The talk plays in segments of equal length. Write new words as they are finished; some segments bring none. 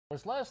It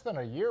was less than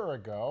a year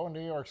ago,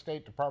 New York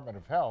State Department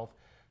of Health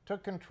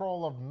took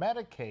control of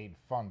Medicaid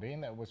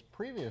funding that was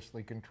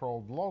previously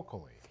controlled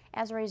locally.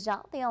 As a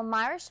result, the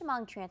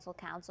Elmira-Chemung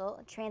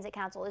Transit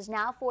Council is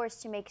now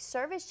forced to make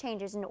service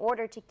changes in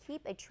order to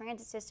keep a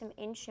transit system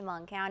in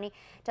Chemung County.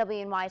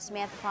 WNY's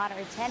Samantha Potter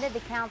attended the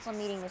council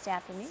meeting this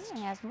afternoon and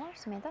has more.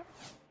 Samantha.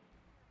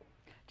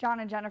 John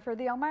and Jennifer,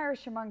 the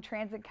Elmira-Chemung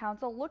Transit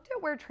Council looked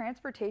at where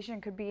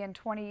transportation could be in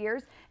 20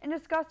 years and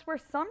discussed where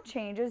some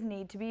changes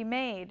need to be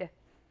made.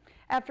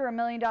 After a $1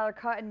 million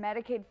cut in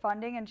Medicaid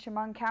funding in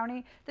Chemung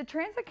County, the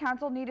Transit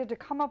Council needed to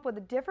come up with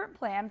a different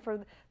plan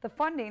for the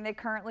funding they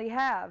currently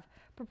have.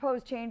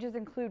 Proposed changes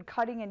include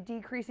cutting and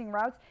decreasing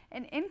routes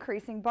and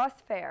increasing bus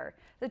fare.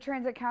 The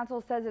Transit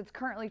Council says it's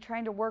currently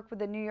trying to work with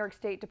the New York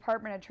State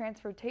Department of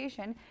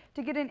Transportation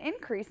to get an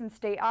increase in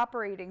state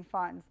operating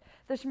funds.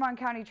 The Chemung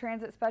County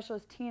Transit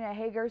Specialist Tina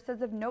Hager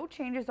says if no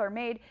changes are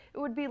made, it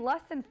would be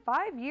less than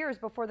 5 years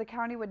before the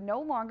county would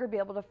no longer be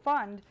able to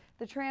fund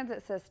the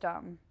transit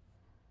system.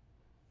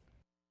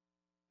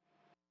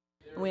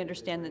 We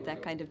understand that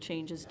that kind of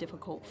change is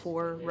difficult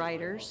for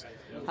riders.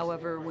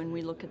 However, when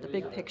we look at the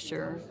big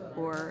picture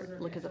or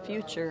look at the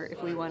future,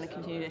 if we want to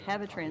continue to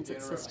have a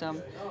transit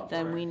system,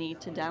 then we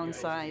need to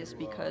downsize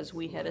because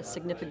we had a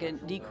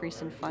significant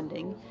decrease in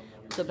funding.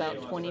 It's about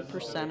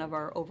 20% of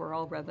our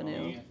overall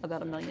revenue,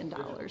 about $1 million.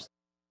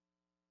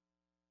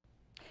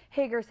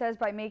 Hager says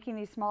by making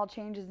these small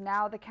changes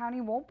now, the county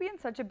won't be in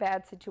such a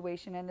bad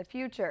situation in the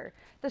future.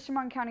 The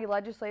Chemung County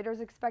legislators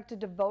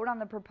expected to vote on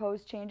the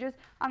proposed changes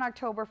on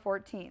October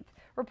 14th.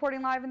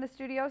 Reporting live in the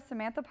studio,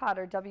 Samantha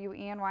Potter,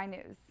 WENY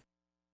News.